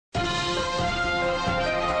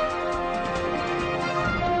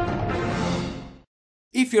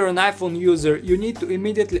If you're an iPhone user, you need to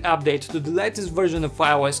immediately update to the latest version of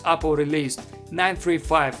iOS Apple released,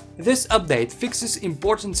 9.3.5. This update fixes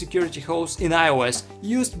important security holes in iOS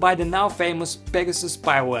used by the now famous Pegasus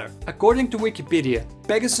Spyware. According to Wikipedia,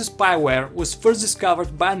 Pegasus Spyware was first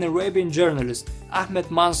discovered by an Arabian journalist, Ahmed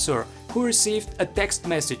Mansour, who received a text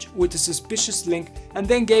message with a suspicious link and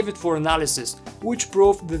then gave it for analysis, which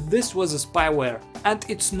proved that this was a spyware. And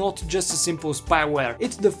it's not just a simple spyware,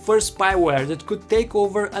 it's the first spyware that could take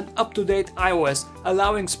over an up-to-date iOS,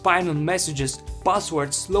 allowing spying on messages,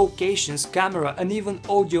 passwords, locations, camera and even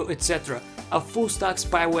audio, etc. A full-stack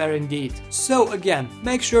spyware indeed. So again,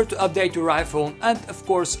 make sure to update your iPhone and of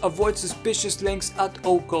course avoid suspicious links at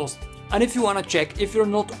all costs. And if you wanna check if you're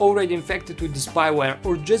not already infected with the spyware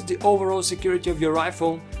or just the overall security of your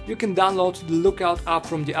iPhone, you can download the Lookout app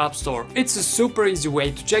from the App Store. It's a super easy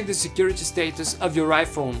way to check the security status of your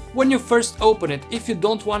iPhone. When you first open it, if you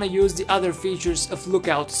don't wanna use the other features of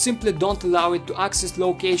Lookout, simply don't allow it to access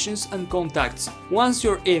locations and contacts. Once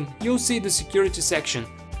you're in, you'll see the security section.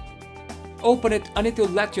 Open it and it will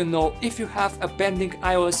let you know if you have a pending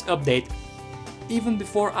iOS update, even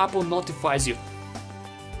before Apple notifies you.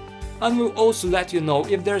 And will also let you know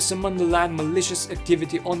if there is some underlying malicious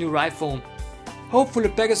activity on your iPhone. Hopefully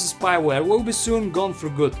Pegasus Spyware will be soon gone for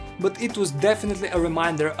good, but it was definitely a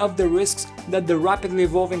reminder of the risks that the rapidly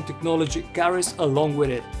evolving technology carries along with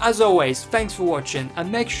it. As always, thanks for watching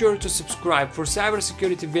and make sure to subscribe for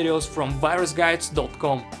cybersecurity videos from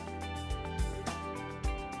virusguides.com.